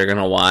show they're going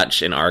to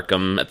watch in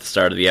Arkham at the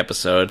start of the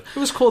episode. It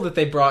was cool that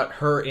they brought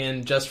her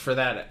in just for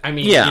that. I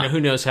mean, who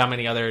knows how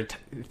many other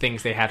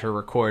things they had her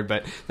record,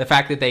 but the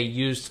fact that they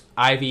used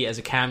Ivy as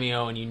a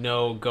cameo and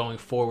going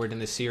forward in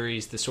the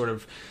series, the sort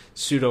of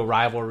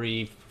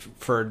pseudo-rivalry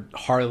for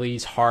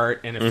Harley's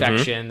heart and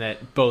affection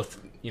that both,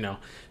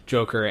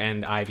 Joker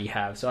and Ivy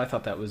have. So I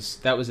thought that was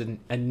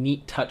a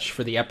neat touch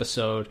for the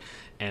episode,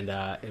 and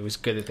it was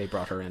good that they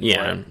brought her in.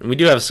 Yeah, and we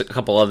do have a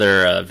couple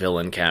other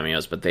villain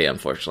cameos, but they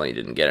unfortunately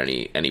didn't get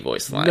any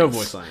voice lines. No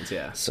voice lines,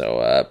 yeah.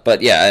 So,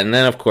 and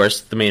then of course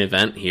the main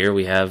event here,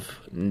 we have,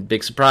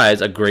 big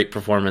surprise, a great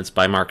performance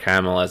by Mark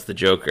Hamill as the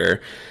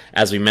Joker.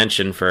 As we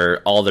mentioned,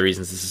 for all the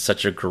reasons, this is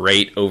such a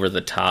great,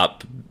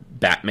 over-the-top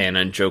Batman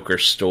and Joker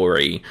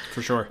story.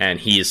 For sure. And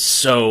he is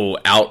so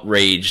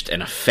outraged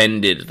and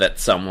offended that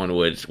someone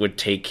would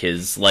take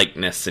his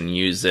likeness and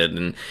use it.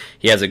 And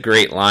he has a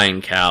great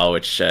line, Cal,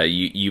 which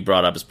you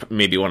brought up as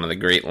maybe one of the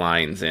great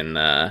lines in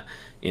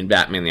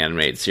Batman the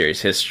Animated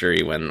Series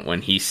history,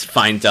 when he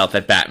finds out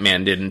that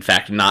Batman did in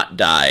fact not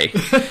die.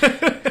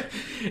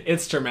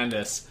 It's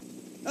tremendous.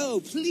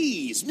 Oh,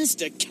 please,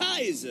 Mr.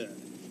 Kaiser.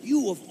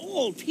 You, of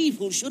all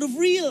people, should have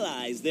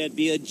realized there'd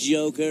be a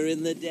Joker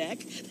in the deck.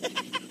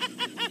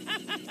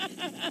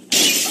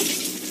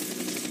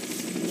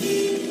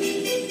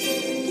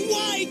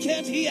 Why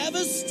can't he ever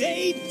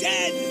stay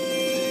dead?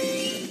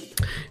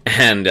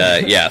 And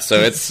so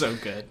it's so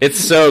good. It's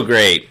so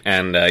great,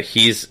 and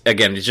he's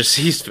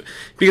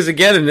because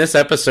again in this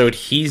episode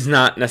he's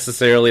not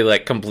necessarily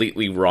like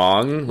completely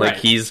wrong. Like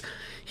he's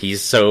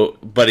so,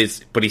 but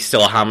he's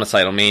still a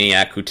homicidal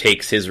maniac who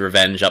takes his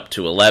revenge up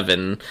to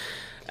 11.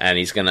 And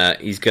he's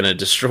gonna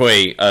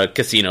destroy a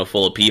casino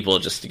full of people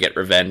just to get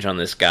revenge on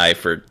this guy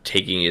for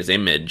taking his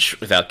image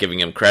without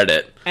giving him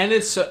credit. And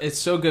it's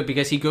so good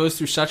because he goes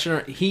through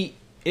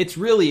it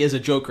really is a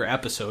Joker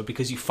episode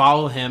because you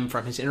follow him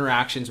from his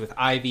interactions with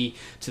Ivy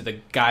to the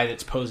guy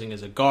that's posing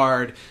as a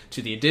guard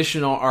to the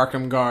additional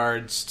Arkham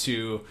guards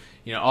to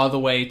all the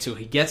way to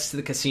he gets to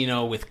the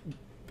casino with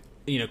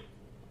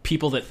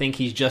people that think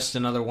he's just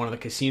another one of the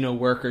casino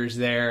workers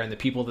there, and the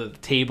people at the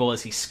table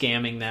as he's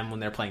scamming them when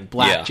they're playing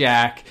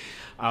blackjack.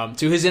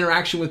 To his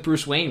interaction with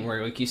Bruce Wayne,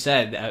 where, like you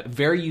said, a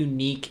very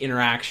unique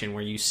interaction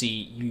where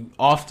you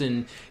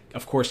often,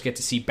 of course, get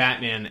to see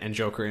Batman and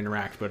Joker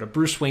interact, but a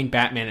Bruce Wayne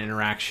Batman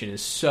interaction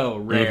is so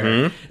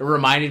rare. It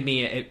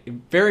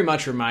very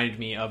much reminded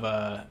me of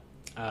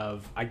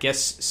I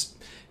guess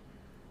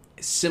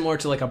similar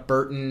to like a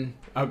Burton.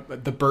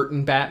 The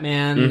Burton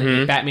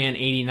Batman, Batman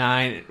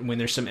 89, when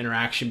there's some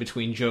interaction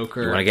between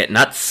Joker. You want to get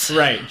nuts?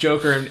 Right,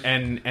 Joker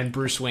and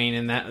Bruce Wayne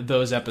in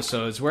those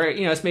episodes where,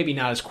 it's maybe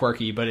not as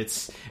quirky, but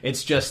it's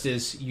just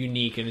as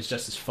unique and it's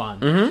just as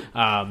fun.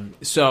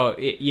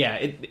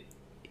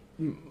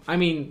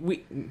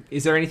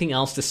 Is there anything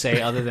else to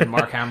say other than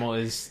Mark Hamill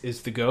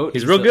is the GOAT?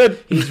 He's real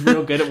good. He's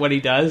real good at what he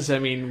does. I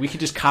mean, we could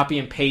just copy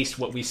and paste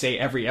what we say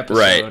every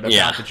episode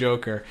about the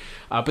Joker.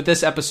 But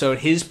this episode,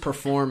 his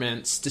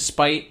performance,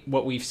 despite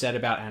what we've said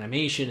about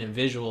animation and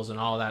visuals and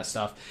all of that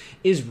stuff,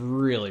 is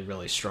really,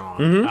 really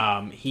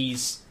strong.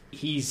 He's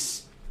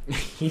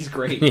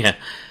great. Yeah.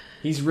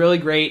 He's really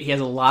great. He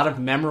has a lot of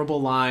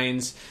memorable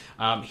lines.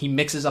 He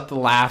mixes up the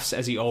laughs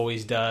as he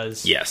always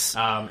does. Yes.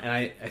 And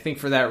I think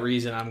for that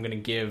reason, I'm going to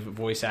give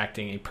voice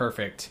acting a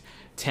perfect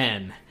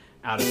 10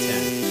 out of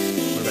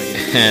 10. What about you?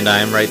 And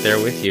I'm right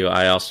there with you.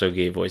 I also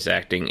gave voice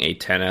acting a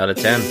 10 out of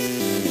 10.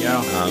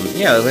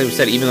 Yeah. Like we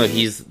said, even though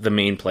he's the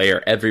main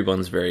player,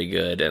 everyone's very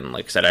good. And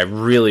like I said, I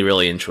really,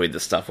 really enjoyed the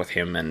stuff with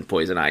him and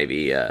Poison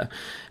Ivy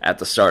at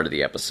the start of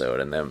the episode,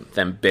 and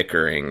them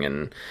bickering.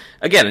 And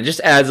again, it just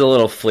adds a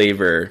little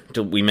flavor.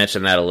 We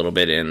mentioned that a little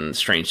bit in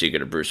Strange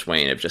Secret of Bruce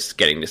Wayne, of just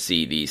getting to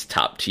see these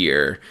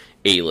top-tier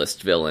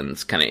A-list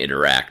villains kind of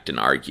interact and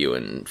argue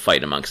and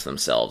fight amongst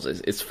themselves.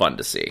 It's fun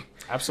to see.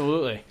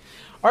 Absolutely.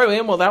 All right,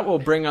 Liam, well, that will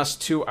bring us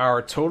to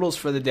our totals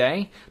for the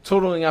day.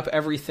 Totaling up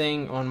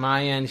everything on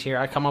my end here,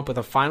 I come up with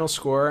a final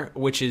score,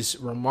 which is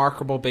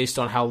remarkable based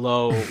on how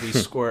low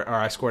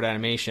I scored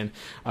animation.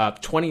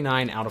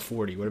 29 out of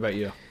 40. What about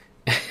you?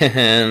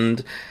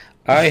 And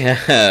I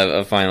have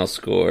a final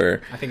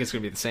score. I think it's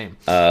going to be the same.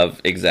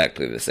 Of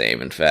exactly the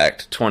same. In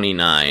fact,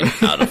 29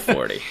 out of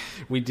 40.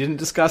 We didn't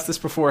discuss this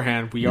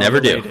beforehand. We are Never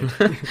related.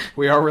 do.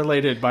 We are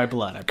related by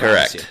blood, I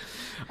promise you. Correct.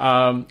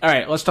 All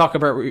right, let's talk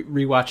about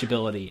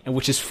rewatchability,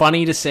 which is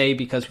funny to say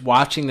because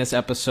watching this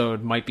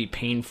episode might be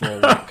painful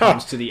when it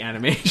comes to the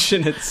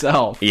animation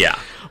itself. Yeah.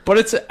 But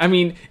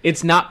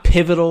it's not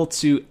pivotal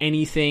to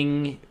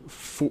anything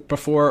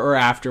before or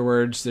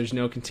afterwards. There's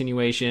no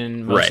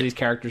continuation. Most of these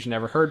characters are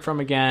never heard from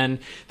again.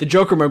 The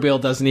Joker Mobile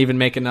doesn't even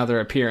make another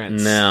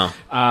appearance. No.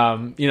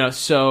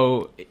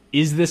 So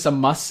is this a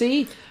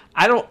must-see?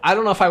 I don't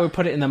know if I would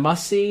put it in the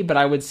must-see, but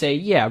I would say,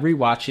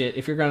 rewatch it.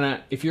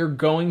 If you're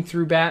going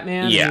through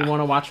Batman and you want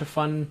to watch a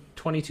fun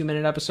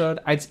 22-minute episode,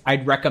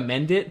 I'd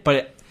recommend it,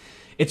 but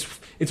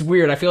it's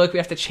weird. I feel like we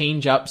have to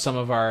change up some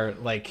of our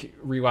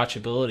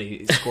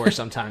rewatchability scores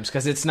sometimes,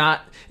 because it's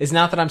not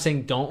that I'm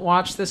saying don't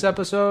watch this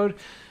episode,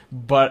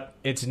 but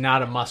it's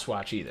not a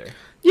must-watch either.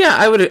 Yeah,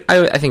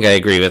 I think I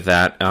agree with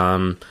that.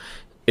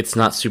 It's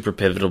not super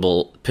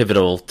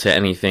pivotal to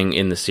anything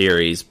in the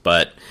series,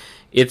 but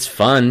it's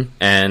fun,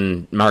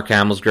 and Mark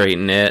Hamill's great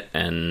in it,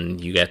 and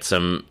you get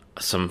some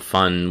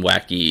fun,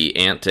 wacky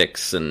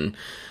antics, and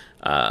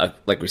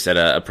like we said,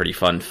 a pretty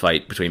fun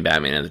fight between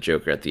Batman and the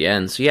Joker at the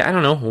end. So yeah, I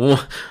don't know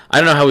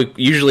how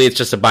usually it's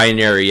just a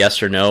binary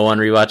yes or no on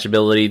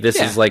rewatchability. This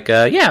is like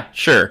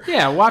sure.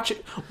 Yeah, watch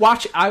it.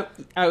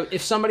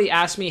 If somebody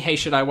asked me, hey,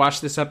 should I watch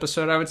this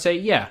episode? I would say,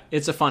 yeah,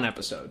 it's a fun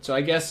episode. So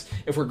I guess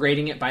if we're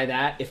grading it by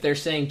that, if they're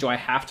saying, do I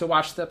have to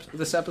watch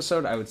this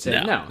episode? I would say,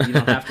 no, you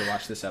don't have to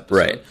watch this episode.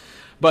 Right.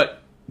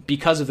 But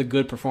because of the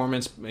good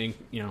performance,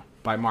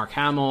 by Mark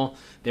Hamill,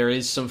 there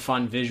is some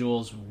fun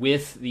visuals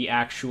with the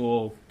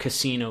actual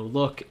casino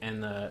look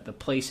and the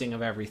placing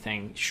of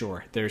everything.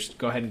 Sure,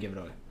 go ahead and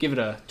give it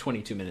a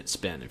 22-minute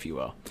spin, if you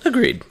will.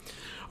 Agreed.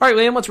 All right,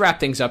 Liam, let's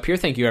wrap things up here.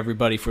 Thank you,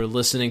 everybody, for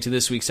listening to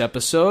this week's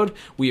episode.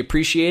 We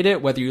appreciate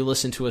it, whether you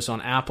listen to us on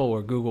Apple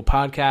or Google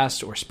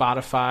Podcasts or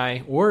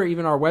Spotify or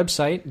even our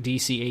website,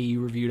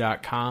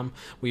 dcaureview.com.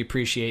 We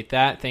appreciate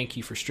that. Thank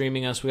you for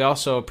streaming us. We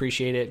also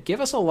appreciate it.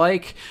 Give us a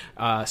like,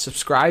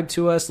 subscribe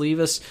to us, leave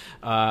us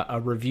a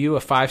review.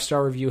 A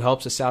 5-star review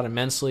helps us out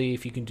immensely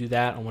if you can do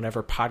that on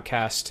whatever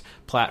podcast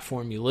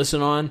platform you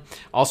listen on.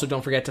 Also,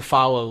 don't forget to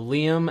follow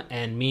Liam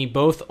and me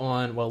both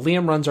on,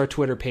 Liam runs our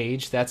Twitter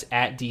page. That's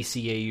at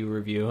DCAU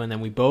Review, and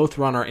then we both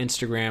run our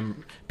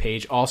Instagram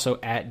page, also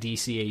at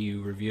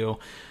DCAU Review.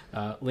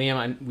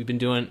 Liam,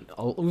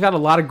 we've had a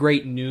lot of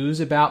great news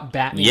about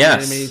Batman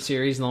animated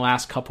series in the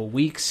last couple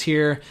weeks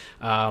here.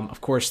 Of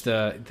course,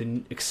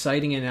 the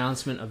exciting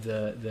announcement of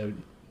the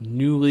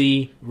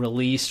newly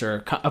released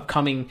or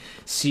upcoming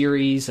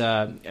series,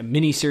 a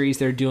mini series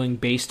they're doing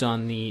based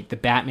on the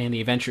Batman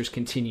The Adventures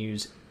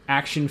Continues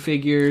action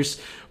figures,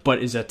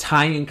 but is a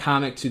tie-in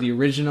comic to the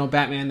original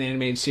Batman the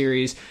Animated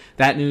Series.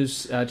 That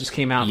news just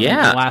came out in the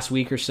last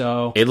week or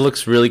so. It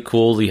looks really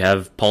cool. You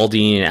have Paul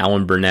Dini and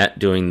Alan Burnett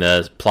doing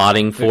the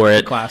plotting for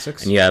it. The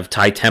classics. And you have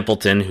Ty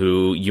Templeton,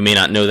 who you may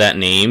not know that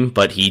name,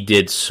 but he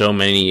did so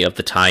many of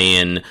the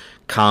tie-in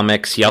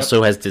comics. He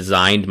also has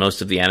designed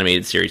most of the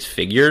animated series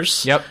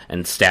figures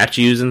and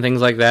statues and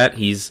things like that.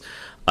 He's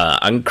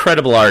an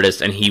incredible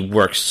artist, and he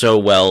works so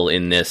well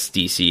in this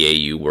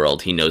DCAU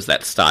world. He knows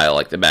that style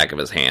like the back of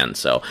his hand.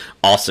 So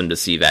awesome to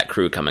see that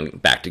crew coming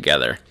back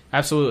together.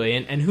 Absolutely.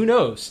 And who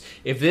knows?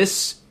 If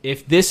this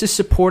is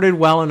supported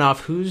well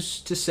enough, who's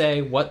to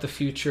say what the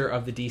future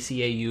of the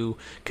DCAU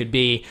could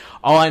be?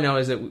 All I know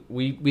is that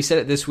we said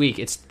it this week.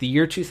 It's the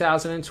year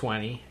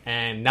 2020,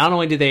 and not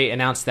only did they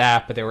announce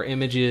that, but there were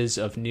images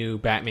of new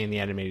Batman the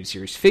Animated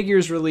Series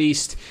figures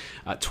released.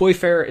 Toy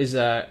Fair is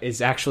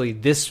actually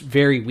this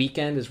very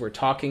weekend as we're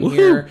talking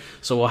here,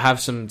 so we'll have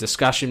some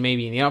discussion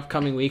maybe in the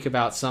upcoming week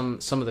about some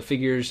of the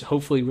figures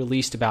hopefully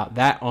released about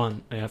that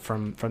on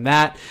from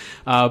that.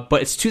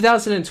 But it's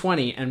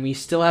 2020, and we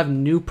still have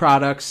new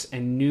products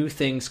and new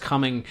things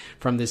coming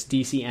from this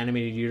DC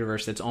animated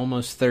universe that's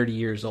almost 30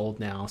 years old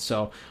now.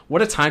 So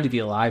what a time to be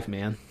alive,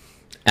 man.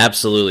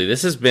 Absolutely.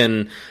 This has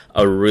been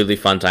a really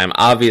fun time.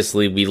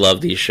 Obviously, we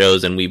love these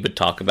shows, and we would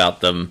talk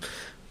about them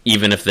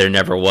even if there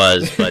never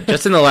was. But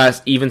just in the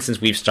last, even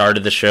since we've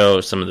started the show,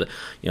 some of the,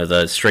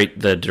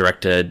 the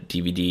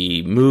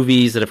direct-to-DVD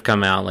movies that have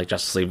come out, like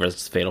Justice League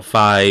vs. Fatal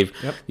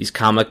 5, these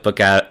comic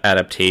book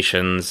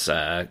adaptations,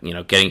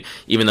 getting,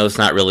 even though it's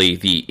not really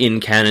the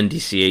in-canon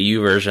DCAU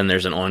version,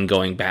 there's an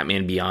ongoing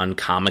Batman Beyond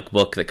comic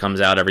book that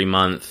comes out every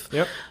month.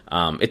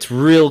 It's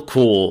real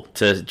cool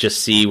to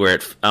just see where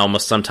it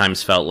almost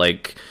sometimes felt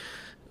like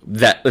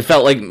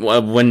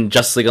when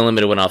Justice League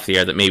Unlimited went off the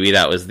air, that maybe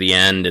that was the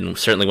end, and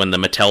certainly when the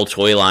Mattel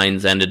toy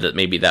lines ended, that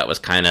maybe that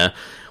was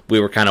we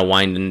were kind of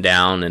winding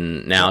down,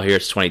 and now here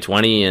it's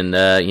 2020, and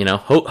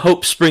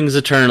hope springs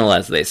eternal,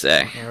 as they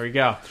say. There we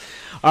go.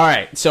 All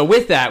right, so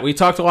with that, we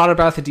talked a lot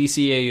about the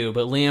DCAU,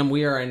 but Liam,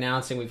 we are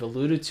announcing, we've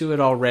alluded to it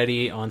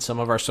already on some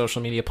of our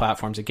social media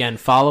platforms. Again,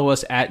 follow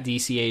us at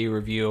DCAU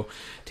Review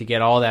to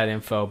get all that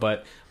info,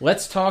 but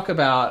let's talk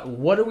about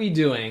what are we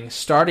doing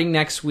starting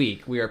next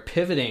week. We are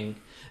pivoting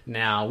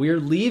now.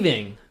 We're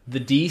leaving the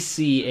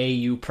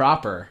DCAU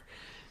proper.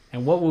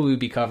 And what will we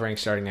be covering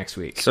starting next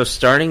week? So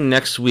starting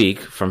next week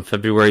from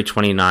February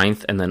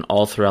 29th and then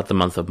all throughout the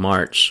month of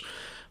March,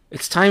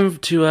 it's time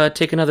to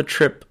take another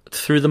trip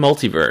through the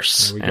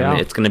multiverse.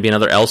 And it's going to be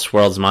another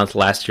Elseworlds month.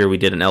 Last year we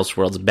did an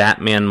Elseworlds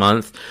Batman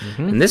month.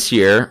 And this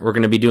year we're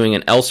going to be doing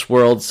an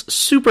Elseworlds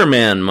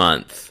Superman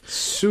month.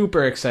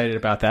 Super excited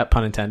about that,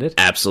 pun intended.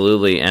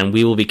 Absolutely. And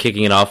we will be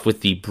kicking it off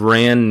with the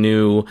brand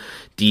new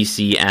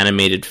DC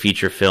animated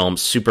feature film,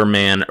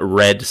 Superman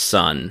Red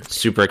Sun.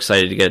 Super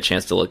excited to get a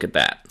chance to look at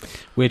that.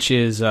 Which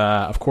is,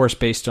 of course,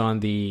 based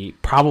on the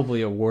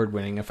probably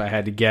award-winning, if I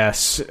had to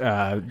guess,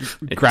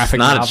 graphic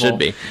novel. It should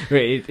be.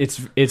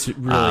 It's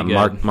really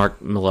good.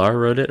 Mark Millar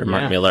wrote it, or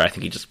Mark Miller. I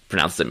think he just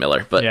pronounced it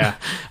Miller. But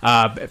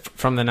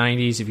from the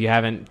 90s. If you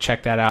haven't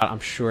checked that out, I'm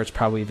sure it's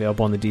probably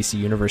available on the DC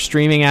Universe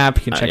streaming app.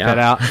 You can check that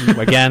out.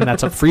 Again,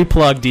 that's a free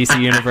plug, DC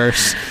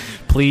Universe.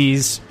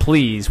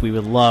 Please, we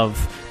would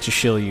love to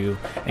shill you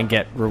and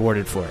get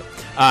rewarded for it.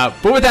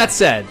 But with that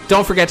said,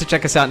 don't forget to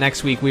check us out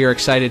next week. We are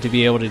excited to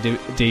be able to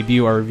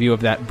debut our review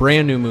of that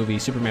brand new movie,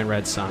 Superman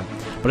Red Sun.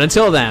 But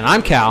until then,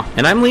 I'm Cal.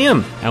 And I'm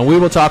Liam. And we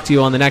will talk to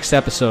you on the next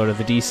episode of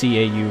the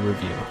DCAU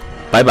Review.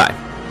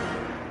 Bye-bye.